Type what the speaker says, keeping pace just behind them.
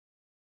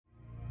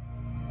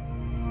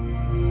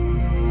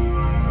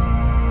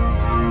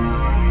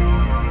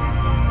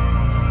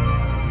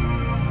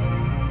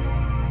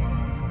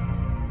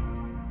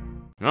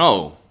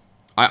Oh.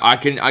 I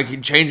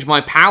can change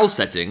my PAL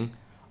setting.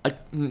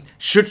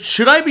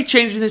 Should I be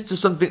changing this to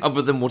something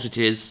other than what it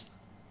is?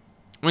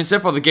 I mean, so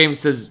far the game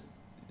says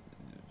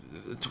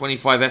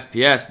 25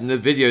 FPS and the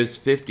video is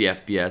 50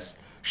 FPS.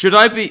 Should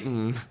I be...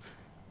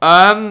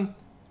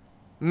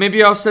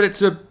 maybe I'll set it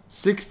to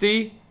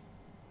 60?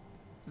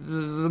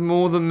 The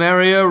more the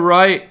merrier,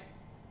 right?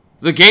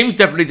 The game's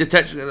definitely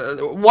detected.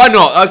 Why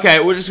not?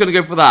 Okay, we're just gonna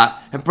go for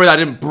that. And pray that I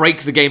didn't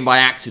break the game by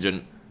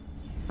accident.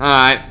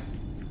 Alright.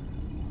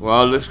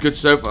 Well, looks good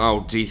so far.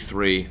 Oh,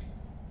 D3.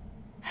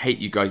 Hate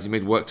you guys, you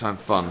made work time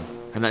fun.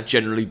 And that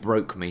generally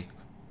broke me.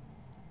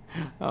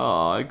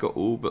 Oh, I got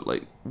all but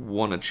like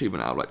one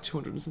achievement out of like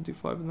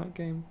 275 in that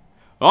game.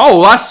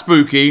 Oh, that's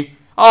spooky.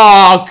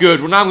 Oh,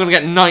 good. Well, now I'm gonna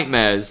get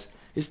nightmares.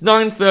 It's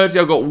 9:30,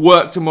 I've got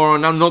work tomorrow,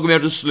 and I'm not gonna be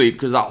able to sleep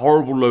because of that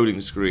horrible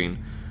loading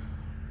screen.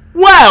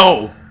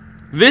 Well,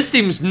 this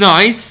seems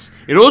nice.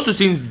 It also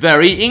seems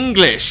very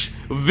English.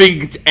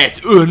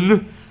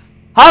 Vingt-et-un.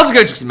 How's it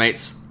going, chicks and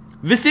mates?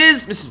 This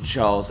is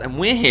Mrjacharles, and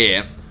we're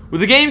here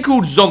with a game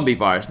called Zombie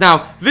Virus.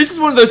 Now, this is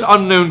one of those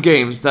unknown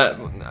games that,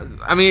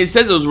 I mean, it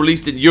says it was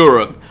released in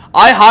Europe.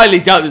 I highly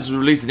doubt this was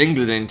released in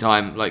England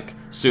anytime, like,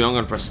 soon. I'm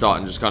gonna press start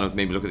and just kind of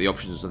maybe look at the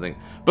options or something.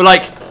 But,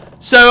 like,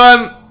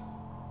 so,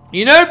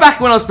 you know, back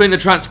when I was playing the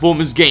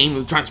Transformers game,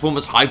 with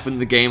Transformers hyphen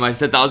the game, I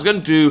said that I was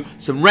going to do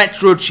some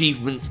retro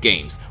achievements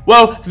games.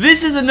 Well,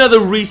 this is another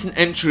recent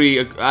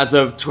entry as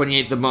of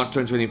 28th of March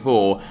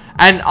 2024,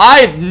 and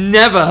I've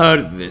never heard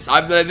of this.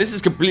 This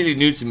is completely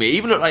new to me. It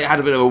even looked like it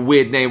had a bit of a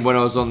weird name when I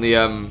was on the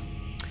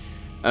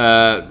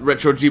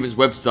retro achievements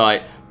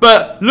website.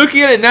 But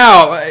looking at it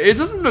now, it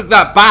doesn't look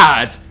that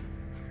bad.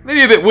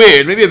 Maybe a bit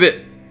weird, maybe a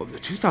bit...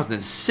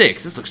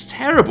 2006? This looks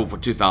terrible for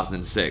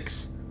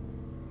 2006.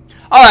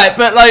 Alright,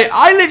 but like,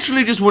 I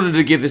literally just wanted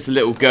to give this a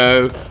little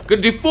go.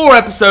 Gonna do 4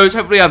 episodes,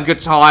 hopefully have a good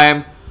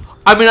time.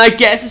 I mean, I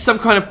guess it's some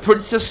kind of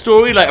princess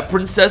story, like a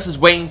princess is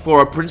waiting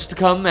for a prince to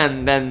come,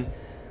 and then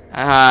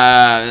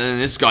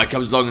this guy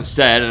comes along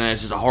instead, and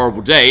it's just a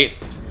horrible date.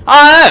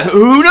 I don't know,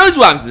 who knows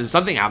what happens in this?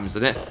 Something happens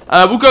in it.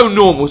 We'll go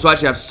normal, so I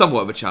actually have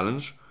somewhat of a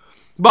challenge.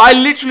 But I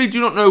literally do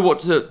not know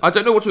I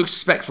don't know what to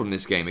expect from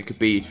this game. It could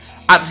be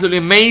absolutely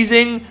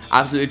amazing,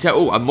 absolutely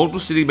terrible. Oh, a model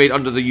city made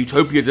under the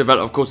Utopia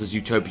development. Of course, there's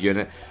Utopia in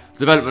it.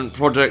 Development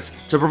project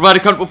to provide a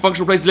comfortable,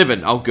 functional place to live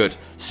in. Oh, good.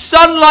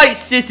 Sunlight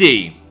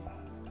City.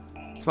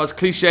 It's about as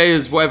cliche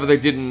as whatever they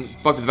did in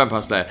Buffy the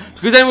Vampire Slayer.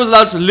 Because anyone was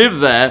allowed to live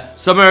there,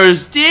 some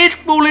areas did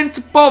fall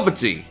into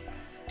poverty.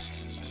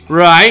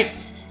 Right.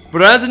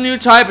 But as a new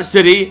type of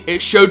city,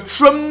 it showed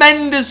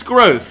tremendous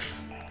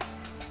growth.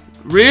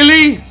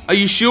 Really? Are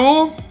you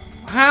sure?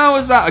 How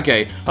is that?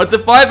 Okay. Of the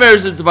 5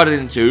 areas it divided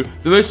into,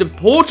 the most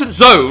important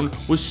zone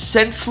was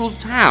Central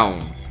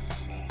Town.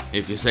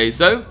 If you say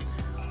so.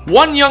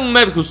 One young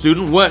medical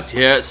student worked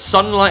here at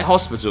Sunlight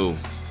Hospital.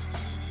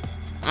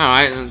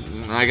 Alright,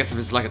 I guess if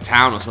it's like a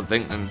town or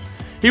something. And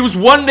he was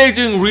one day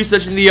doing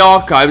research in the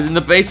archives in the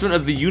basement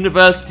of the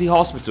University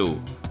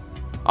Hospital.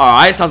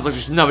 Alright, sounds like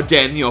just another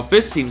day in the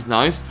office. Seems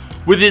nice.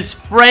 With his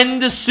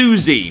friend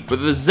Susie. But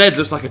the Z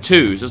looks like a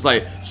 2. So it's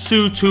like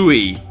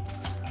Su-Tui.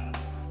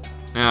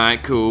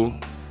 Alright, cool.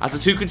 As the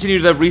two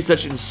continued their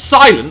research in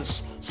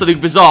silence, something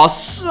bizarre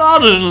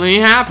suddenly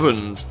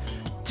happened.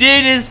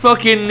 Did his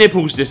fucking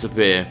nipples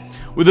disappear?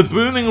 With a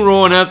booming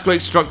roar, an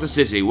earthquake struck the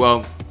city.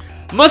 Well,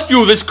 must be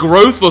all this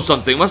growth or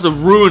something. Must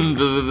have ruined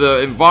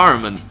the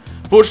environment.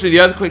 Fortunately, the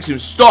earthquake soon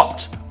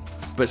stopped,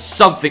 but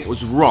something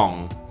was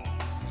wrong.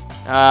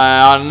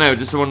 I don't know.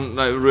 Did someone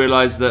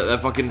realize that their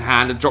fucking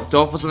hand had dropped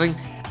off or something?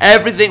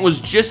 Everything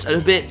was just a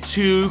bit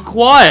too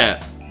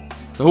quiet.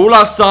 The hall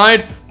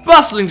outside,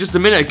 bustling just a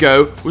minute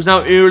ago, was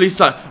now eerily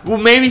silent. Well,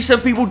 maybe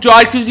some people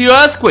died because of the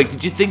earthquake.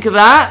 Did you think of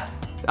that?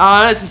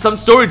 This is some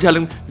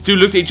storytelling. The two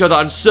looked at each other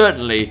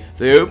uncertainly.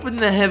 They opened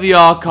the heavy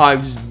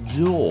archives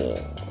door.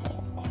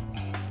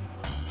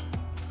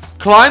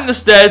 Climbed the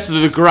stairs to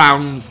the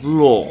ground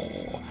floor.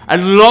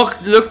 And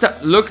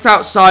looked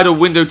outside a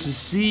window to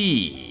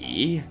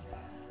see...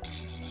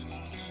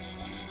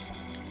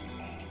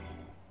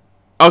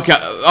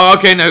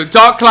 Okay, no.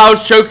 Dark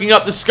clouds choking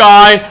up the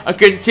sky. A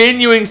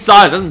continuing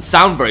silence. Doesn't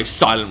sound very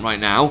silent right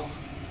now.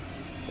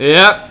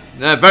 Yep.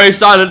 Very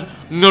silent.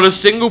 Not a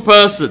single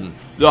person.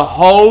 The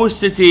whole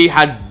city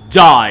had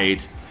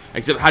died.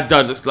 Except had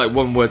died looks like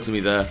one word to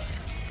me there.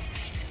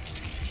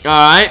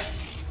 Alright.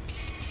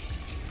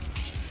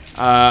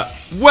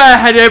 Where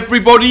had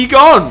everybody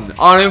gone?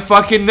 I don't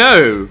fucking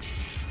know.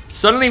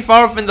 Suddenly,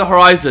 far off in the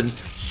horizon,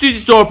 Susie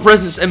saw a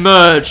presence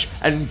emerge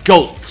and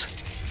gulped.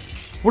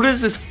 What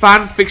is this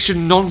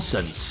fan-fiction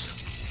nonsense?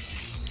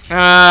 Maybe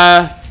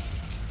I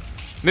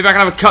can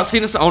have a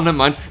cutscene or something. Oh, never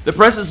mind. The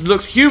presence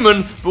looks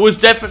human, but was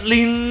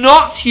definitely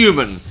not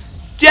human.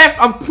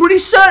 I'm pretty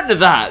certain of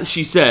that,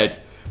 she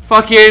said.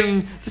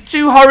 Fucking, the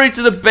two hurried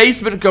to the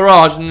basement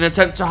garage in an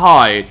attempt to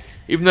hide,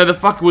 even though the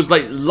fucker was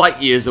like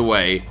light years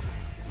away.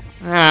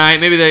 Alright,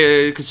 maybe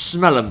they could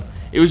smell him.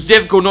 It was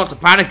difficult not to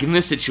panic in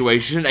this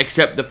situation,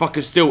 except the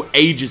fucker's still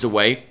ages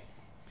away.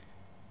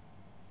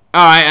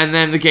 Alright, and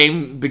then the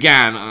game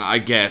began, I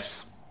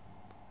guess.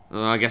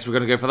 I guess we're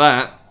gonna go for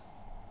that.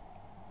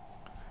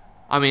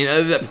 I mean,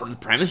 the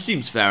premise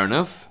seems fair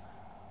enough.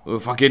 We'll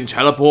fucking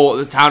teleport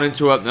the town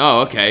into a...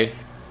 Oh, okay.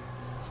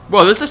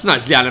 Well, this looks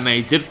nicely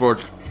animated for...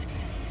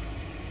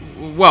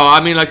 Well,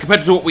 I mean, like,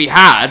 compared to what we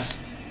had.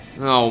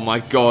 Oh, my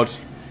God.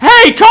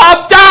 Hey,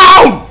 calm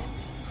down!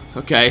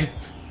 Okay.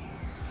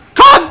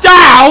 Calm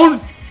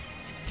down!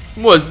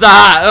 What's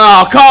that?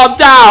 Oh, calm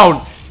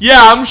down! Yeah,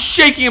 I'm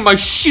shaking in my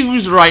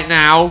shoes right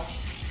now.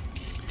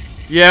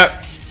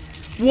 Yep.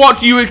 What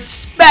do you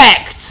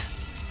expect?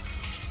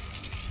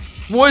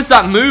 What is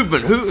that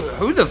movement?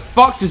 Who the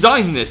fuck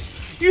designed this?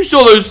 You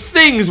saw those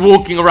things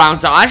walking around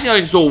town. Actually, I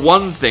only saw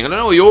one thing. I don't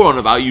know what you're on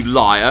about, you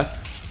liar.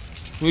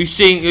 Are you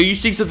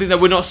seeing something that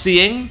we're not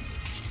seeing?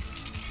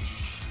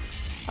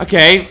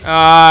 Okay,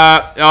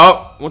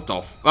 oh, what the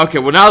f... Okay,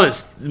 well now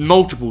there's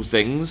multiple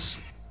things.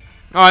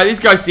 Alright, these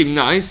guys seem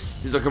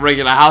nice. It's like a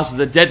regular House of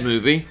the Dead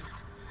movie.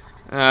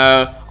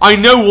 I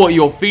know what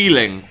you're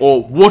feeling.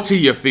 Or, what are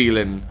you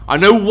feeling? I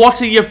know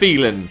what are you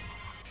feeling.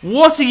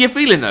 What are you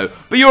feeling, though?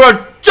 But you're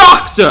a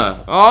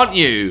doctor, aren't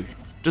you?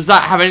 Does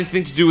that have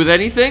anything to do with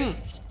anything?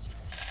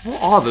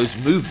 What are those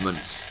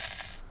movements?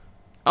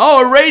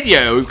 Oh, a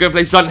radio. We're going to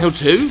play Silent Hill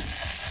 2.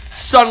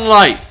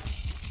 Sunlight.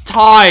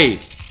 Tie.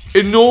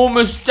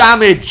 Enormous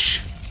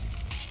damage.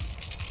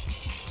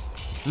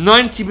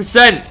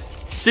 90%.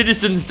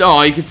 Citizens.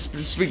 Oh, you could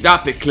speak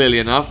that bit clearly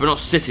enough, but not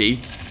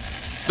city.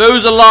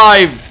 Those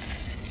alive.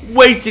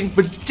 Waiting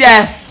for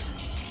death.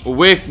 Well,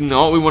 we're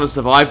not. We want to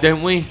survive,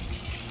 don't we?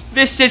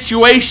 This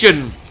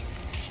situation.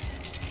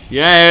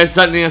 Yeah,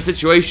 certainly a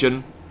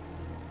situation.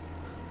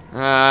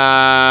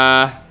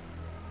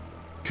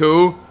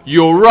 Cool.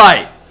 You're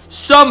right.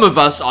 Some of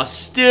us are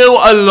still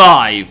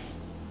alive.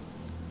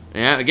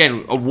 Yeah,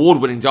 again,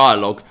 award-winning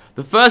dialogue.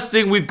 The first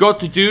thing we've got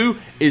to do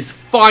is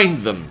find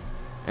them.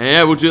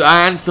 Yeah, we'll do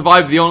and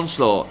survive the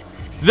onslaught.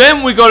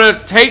 Then we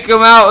gotta take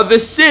them out of the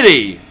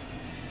city.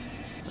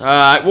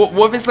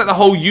 What if it's like the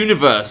whole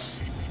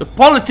universe? The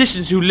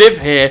politicians who live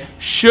here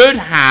should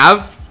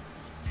have...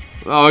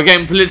 Oh, we're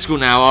getting political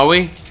now, are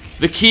we?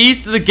 The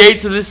keys to the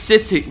gates of the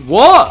city.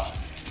 What?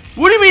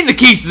 What do you mean the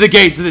keys to the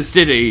gates of the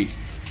city?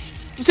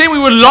 You saying we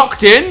were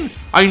locked in?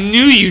 I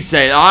knew you'd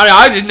say that.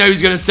 I didn't know he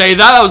was going to say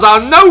that. That was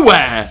out of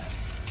nowhere.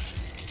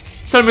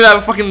 Telling me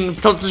that fucking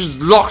politicians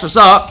locked us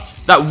up.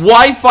 That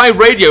Wi-Fi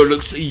radio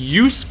looks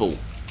useful.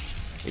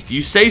 If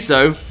you say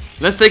so,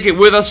 let's take it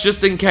with us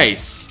just in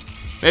case.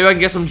 Maybe I can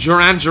get some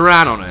Duran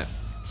Duran on it.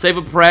 Save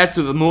a prayer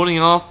to the morning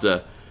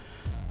after.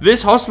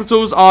 This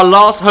hospital's our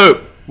last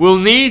hope. We'll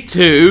need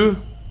to...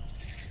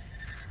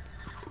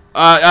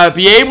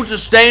 be able to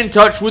stay in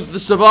touch with the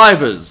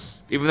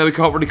survivors. Even though we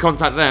can't really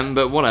contact them,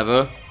 but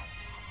whatever.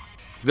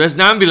 There's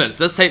an ambulance.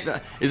 Let's take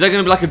that. Is there going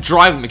to be like a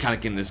driving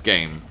mechanic in this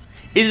game?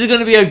 Is it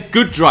going to be a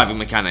good driving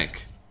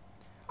mechanic?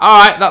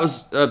 Alright, that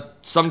was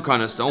some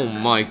kind of... Oh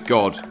my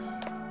god.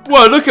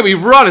 Whoa, look at me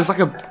run. It's like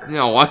a...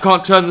 No, I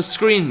can't turn the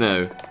screen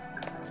though.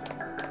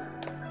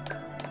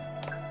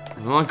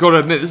 Oh, I gotta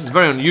admit, this is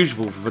very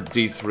unusual for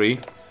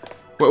D3.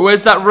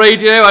 Where's that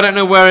radio? I don't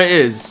know where it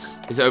is.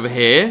 Is it over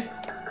here?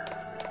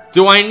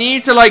 Do I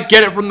need to, like,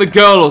 get it from the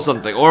girl or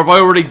something? Or have I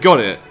already got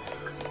it?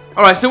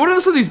 Alright, so what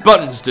do some of these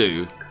buttons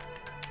do?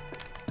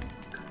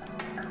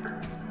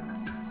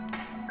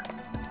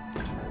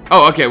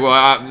 Oh, okay,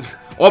 well,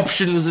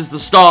 options is the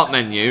start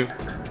menu.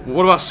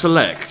 What about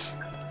select?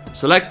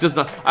 Select does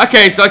not...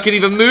 Okay, so I can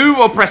either move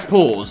or press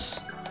pause.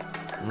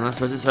 I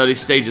suppose it's early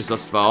stages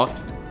thus far.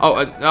 Oh,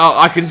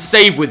 I can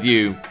save with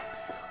you.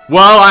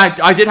 Well,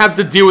 I did have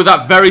to deal with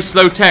that very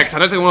slow text. I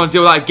don't think I want to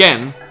deal with that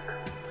again.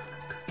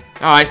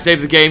 Alright,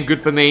 save the game.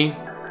 Good for me.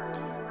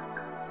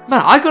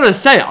 Man, I gotta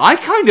say, I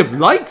kind of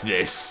like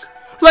this.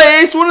 Like,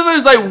 it's one of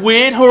those, like,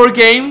 weird horror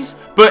games,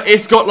 but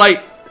it's got,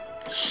 like,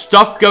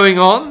 stuff going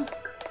on.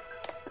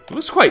 It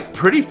looks quite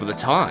pretty for the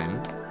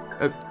time.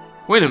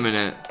 Wait a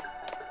minute.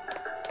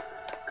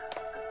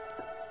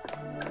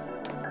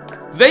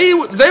 They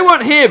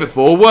weren't here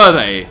before, were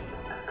they?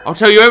 I'll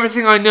tell you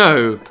everything I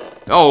know.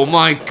 Oh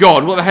my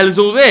god, what the hell is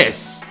all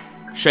this?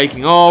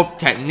 Shaking off,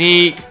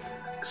 technique,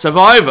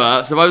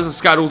 survivor. Survivors are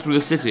scattered all through the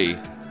city.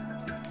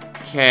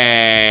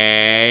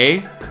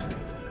 Okay.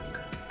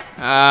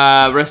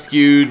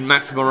 Rescued,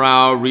 max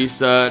morale,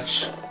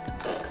 research.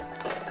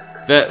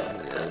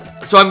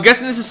 So I'm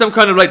guessing this is some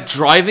kind of like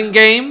driving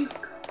game,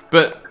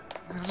 but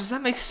does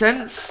that make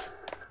sense?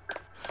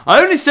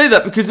 I only say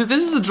that because if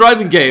this is a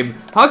driving game,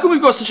 how come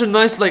we've got such a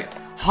nice like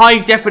high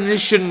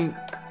definition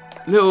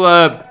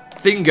little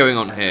thing going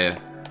on here?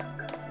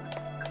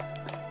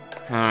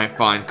 Alright,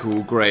 fine,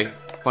 cool, great.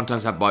 Fun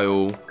times had by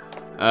all.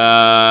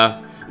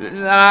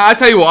 I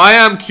tell you what, I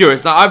am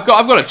curious. Now, I've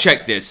got to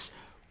check this.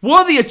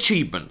 What are the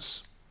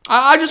achievements?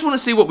 I just want to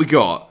see what we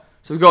got.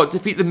 So we got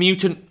defeat the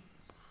mutant.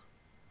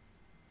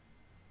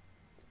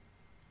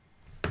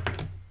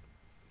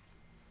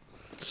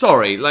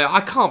 Sorry, like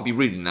I can't be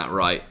reading that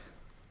right.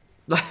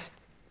 I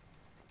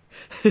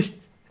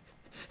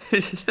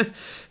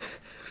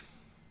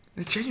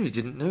genuinely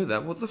didn't know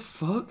that. What the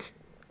fuck?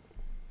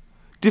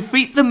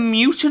 Defeat the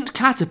mutant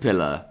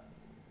caterpillar.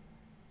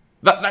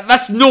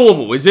 That's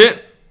normal, is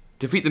it?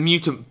 Defeat the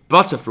mutant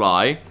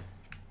butterfly.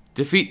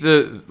 Defeat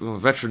the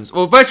veterans.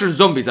 Well, veteran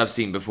zombies I've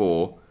seen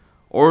before.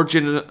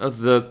 Origin of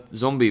the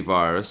zombie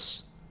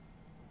virus.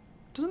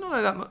 Doesn't look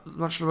like that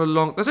much of a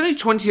long... There's only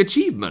 20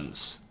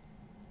 achievements.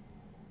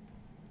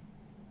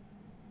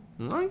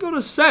 I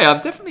gotta say, I'm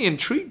definitely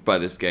intrigued by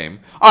this game.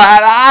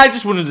 Alright, I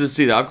just wanted to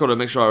see that. I've got to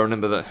make sure I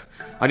remember that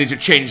I need to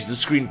change the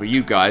screen for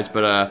you guys,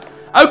 but,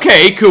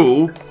 okay,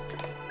 cool.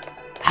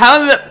 How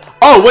the...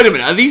 Oh, wait a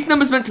minute. Are these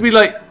numbers meant to be,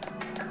 like,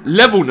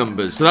 level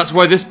numbers? So that's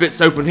why this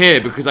bit's open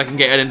here, because I can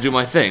get in and do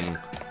my thing.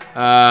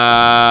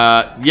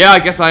 Yeah, I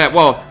guess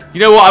well, you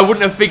know what? I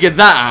wouldn't have figured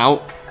that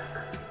out.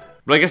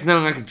 But I guess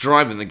knowing I could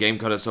drive in the game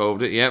kind of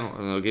solved it. Yeah,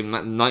 I'll give him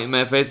that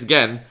nightmare face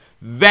again.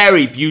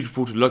 Very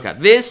beautiful to look at.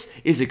 This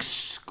is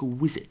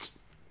exquisite.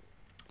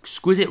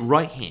 Exquisite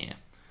right here.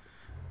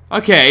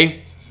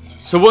 Okay.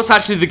 So what's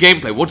actually the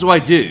gameplay? What do I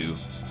do?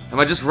 Am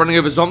I just running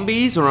over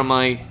zombies? Or am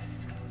I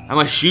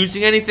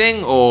shooting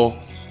anything?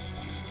 Or...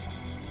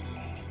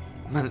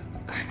 Man,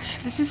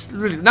 this is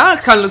really... Now it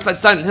kind of looks like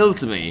Silent Hill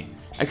to me.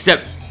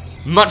 Except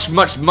much,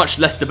 much, much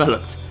less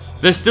developed.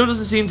 There still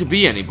doesn't seem to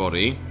be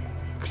anybody.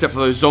 Except for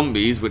those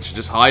zombies, which are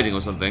just hiding or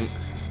something.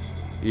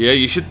 Yeah,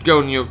 you should go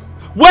on your...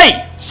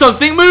 Wait!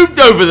 Something moved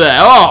over there!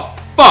 Oh,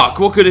 fuck!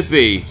 What could it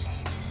be?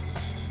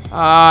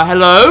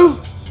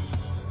 Hello?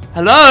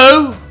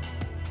 Hello?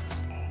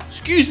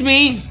 Excuse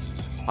me?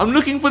 I'm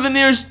looking for the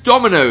nearest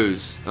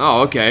Domino's.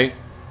 Oh, okay.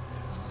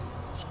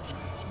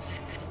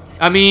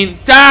 I mean,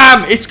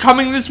 damn! It's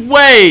coming this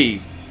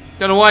way!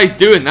 Don't know why he's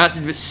doing that.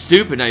 Seems a bit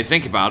stupid now you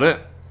think about it.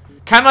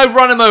 Can I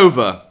run him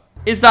over?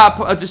 Is that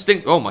a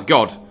distinct... Oh, my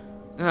God.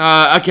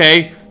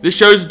 Okay. This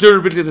shows the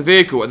durability of the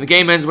vehicle, and the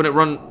game ends when it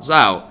runs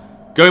out.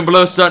 Going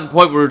below a certain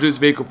point will reduce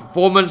vehicle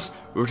performance.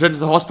 We'll return to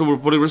the hospital will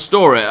fully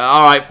restore it.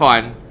 Alright,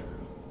 fine.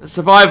 The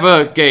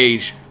survivor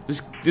gauge.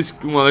 This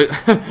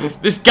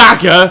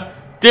gagger,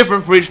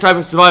 different for each type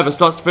of survivor,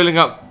 starts filling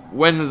up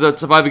when the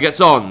survivor gets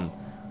on.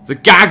 The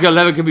gagger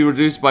level can be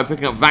reduced by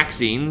picking up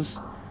vaccines.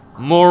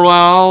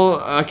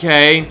 Morale,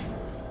 okay.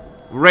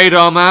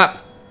 Radar map.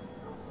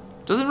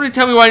 Doesn't really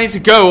tell me where I need to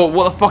go or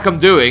what the fuck I'm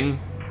doing.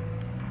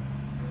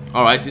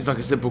 Alright, seems like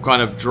a simple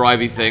kind of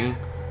drivey thing.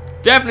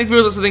 Definitely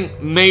feels like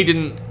something made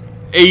in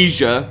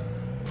Asia.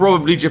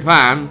 Probably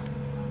Japan.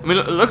 I mean,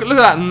 look at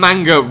that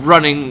manga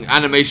running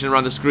animation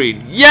around the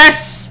screen.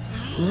 Yes!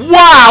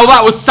 Wow,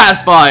 that was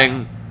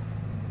satisfying.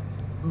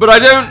 But I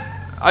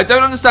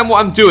don't understand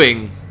what I'm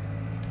doing.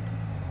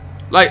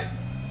 Like,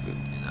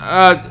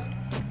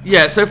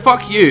 yeah, so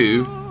fuck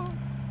you.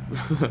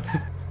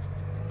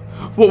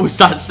 What was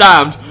that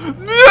sound?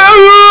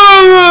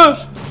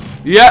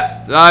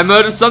 Yep, I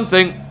murdered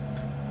something.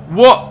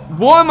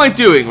 What am I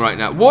doing right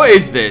now? What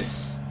is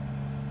this?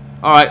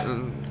 Alright,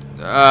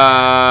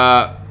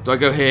 do I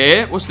go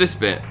here? What's this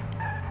bit?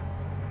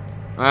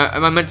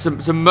 Am I meant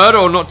to murder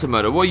or not to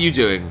murder? What are you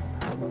doing?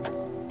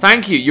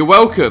 Thank you, you're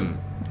welcome.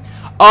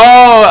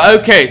 Oh,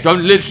 okay, so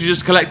I'm literally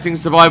just collecting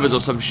survivors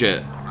or some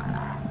shit.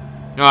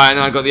 Alright,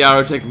 now I got the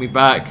arrow taking me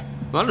back.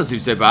 Well, that doesn't seem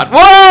so bad.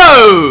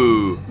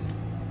 Whoa!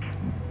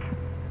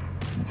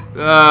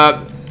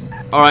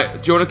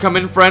 Alright, do you want to come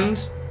in,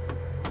 friend?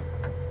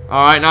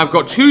 Alright, now I've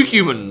got 2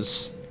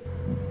 humans.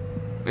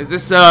 Is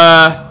this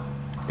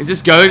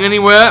going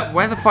anywhere?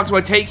 Where the fuck do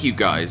I take you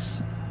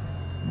guys?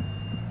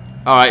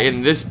 Alright,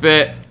 in this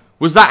bit.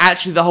 Was that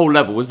actually the whole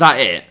level? Was that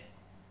it?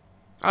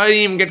 I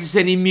didn't even get to see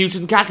any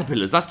mutant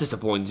caterpillars. That's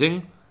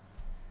disappointing.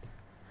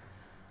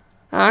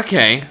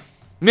 Okay.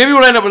 Maybe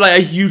we'll end up with like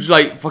a huge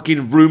like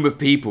fucking room of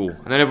people.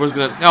 And then everyone's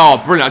gonna... Oh,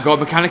 brilliant. I got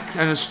a mechanic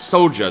and a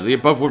soldier. They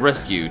both were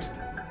rescued.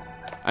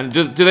 And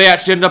do they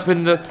actually end up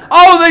in the...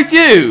 Oh, they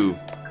do!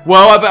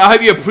 Well, I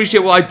hope you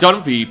appreciate what I've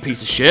done for you,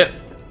 piece of shit.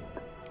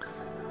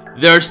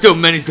 There are still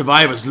many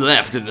survivors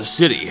left in the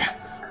city.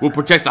 We'll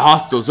protect the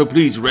hospital, so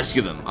please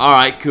rescue them.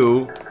 Alright,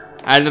 cool.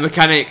 And the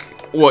mechanic...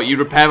 What, you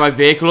repair my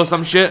vehicle or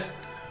some shit?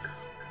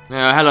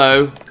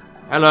 Hello.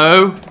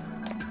 Hello?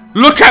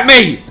 Look at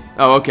me!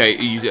 Oh, okay.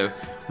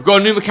 We've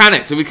got a new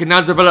mechanic, so we can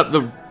now develop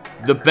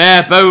the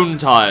bare bone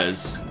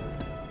tires.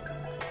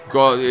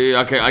 Okay,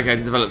 I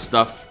can develop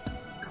stuff.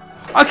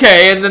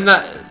 Okay, and then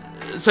that...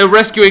 So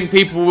rescuing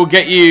people will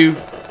get you...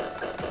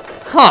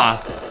 Huh.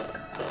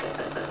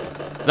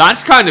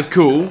 That's kind of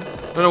cool.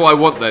 I don't know what I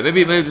want though.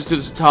 Maybe just do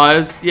the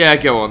tires. Yeah,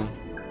 go on.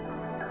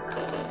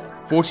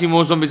 40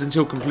 more zombies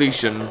until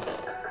completion.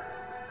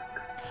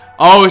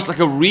 Oh, it's like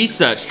a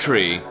research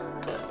tree.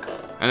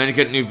 And then you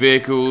get new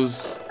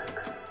vehicles.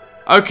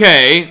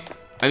 Okay.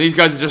 And these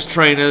guys are just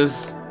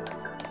trainers.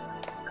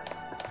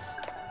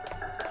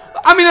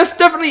 I mean, that's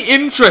definitely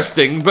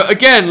interesting. But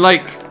again,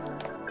 like...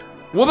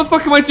 What the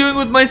fuck am I doing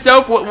with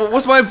myself?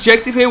 What's my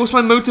objective here? What's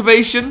my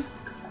motivation?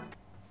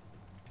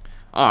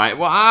 Alright,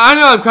 well, I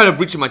know I'm kind of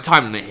reaching my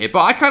time limit here,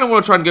 but I kind of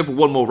want to try and go for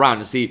one more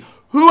round to see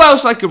who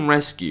else I can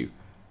rescue.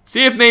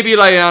 See if maybe,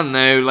 like, I don't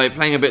know, like,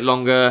 playing a bit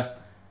longer,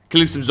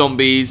 killing some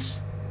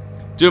zombies,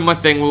 doing my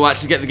thing will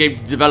actually get the game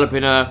to develop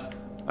in a...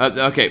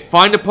 okay,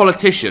 find a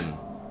politician.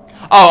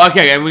 Oh,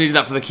 okay, and we need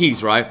that for the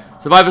keys, right?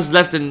 Survivors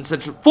left in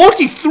central.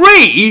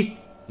 43?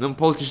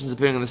 Non-politicians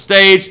appearing on the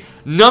stage.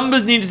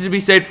 Numbers needed to be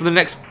saved for the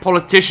next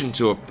politician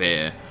to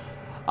appear.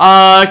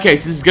 Okay,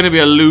 so this is going to be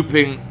a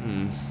looping.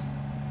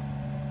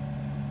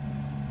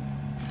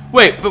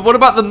 Wait, but what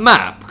about the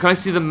map? Can I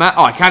see the map?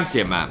 Oh, I can see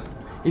a map.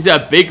 Is it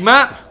a big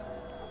map?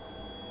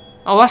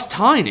 Oh, that's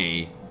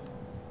tiny.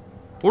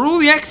 What do all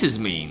the X's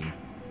mean?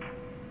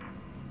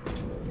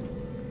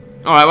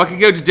 Alright, well, I can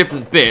go to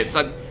different bits.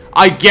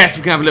 I guess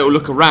we can have a little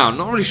look around.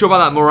 Not really sure about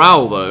that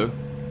morale, though.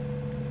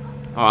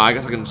 Alright, I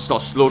guess I can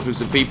start slaughtering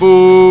some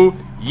people.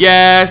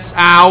 Yes.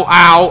 Ow,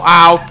 ow,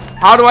 ow.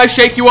 How do I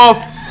shake you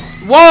off?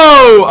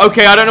 Whoa!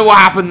 Okay, I don't know what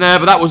happened there,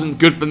 but that wasn't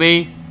good for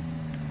me.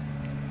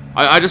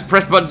 I just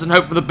press buttons and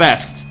hope for the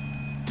best.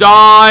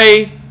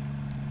 Die!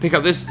 Pick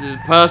up this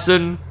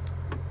person.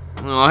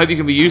 Oh, I hope you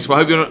can be useful. I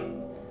hope you're not...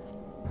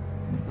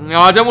 No,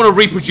 I don't want to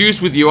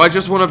reproduce with you. I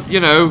just want to,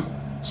 you know,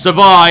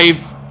 survive.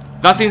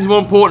 That seems more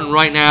important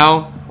right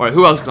now. Alright,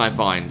 who else can I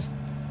find?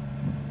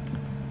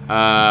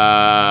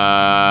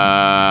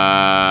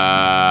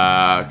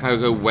 Can I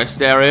go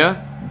west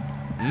area?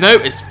 No,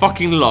 it's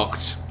fucking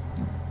locked.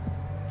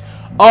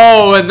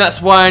 Oh, and that's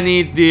why I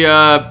need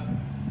the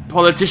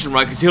politician,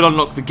 right? Because he'll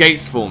unlock the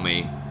gates for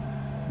me.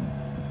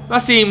 That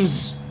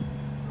seems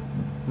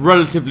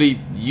relatively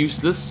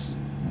useless.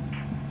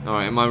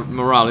 Alright, my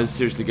morale is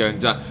seriously going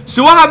down.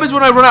 So what happens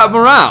when I run out of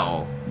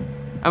morale?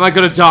 Am I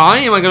going to die?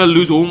 Am I going to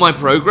lose all my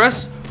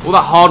progress? All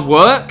that hard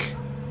work?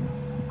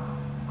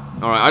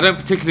 Alright, I don't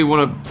particularly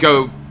want to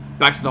go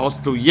back to the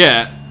hospital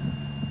yet.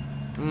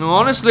 No,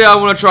 honestly, I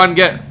want to try and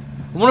get...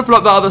 I want to fill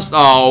up that other...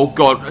 Oh,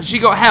 God. She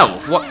got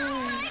health. What?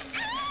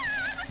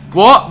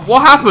 What?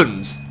 What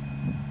happened?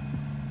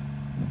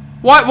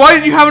 Why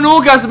did you have an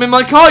orgasm in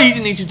my car? You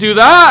didn't need to do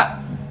that.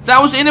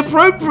 That was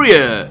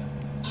inappropriate.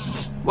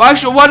 Why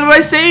did I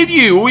save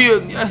you?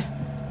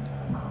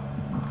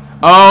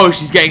 Oh,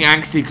 she's getting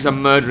angsty because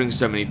I'm murdering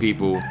so many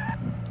people.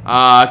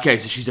 Okay,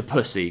 so she's a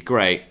pussy.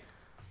 Great.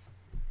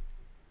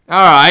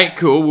 Alright,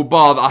 cool. Well,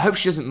 Bob, I hope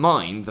she doesn't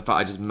mind the fact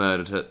I just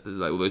murdered her,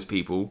 like, all those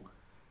people.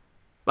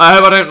 I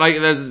hope I don't, like,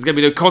 there's going to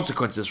be no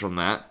consequences from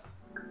that.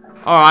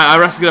 Alright, I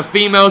rescued a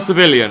female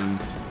civilian.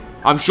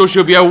 I'm sure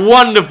she'll be a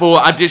wonderful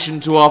addition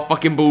to our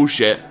fucking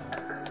bullshit.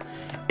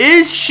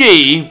 Is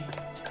she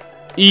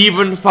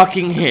even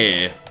fucking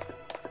here?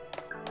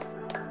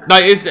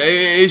 Like,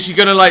 is she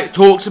gonna, like,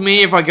 talk to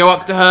me if I go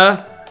up to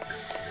her?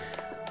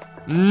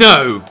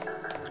 No.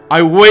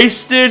 I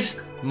wasted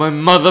my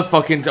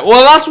motherfucking time.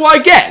 Well, that's what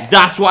I get.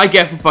 That's what I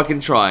get for fucking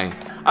trying.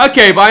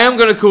 Okay, but I am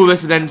gonna call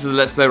this an end to the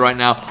Let's Play right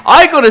now.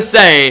 I gotta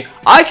say,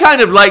 I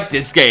kind of like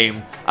this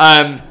game.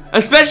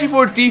 Especially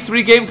for a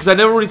D3 game, because I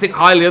never really think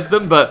highly of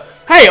them, but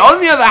hey, on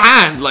the other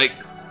hand, like,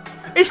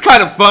 it's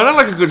kind of fun. I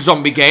like a good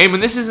zombie game,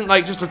 and this isn't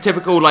like just a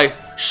typical, like,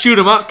 shoot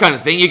 'em up kind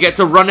of thing. You get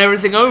to run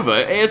everything over.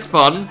 It's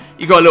fun.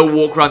 You got a little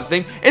walk around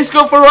thing. It's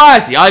got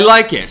variety. I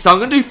like it. So I'm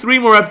gonna do 3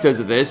 more episodes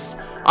of this.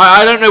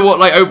 I don't know what,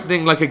 like,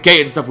 opening, like, a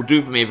gate and stuff will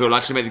do for me. If it'll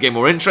actually make the game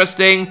more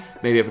interesting.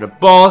 Maybe open a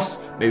boss.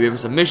 Maybe open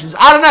some missions.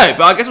 I don't know,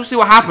 but I guess we'll see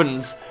what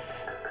happens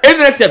in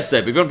the next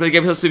episode. If you want to play the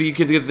game, so you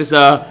can give this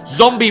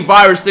zombie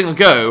virus thing a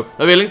go.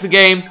 There'll be a link to the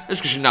game in the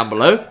description down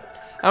below.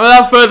 And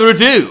without further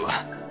ado,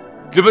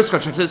 do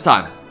subscribe to this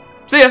time.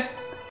 See ya!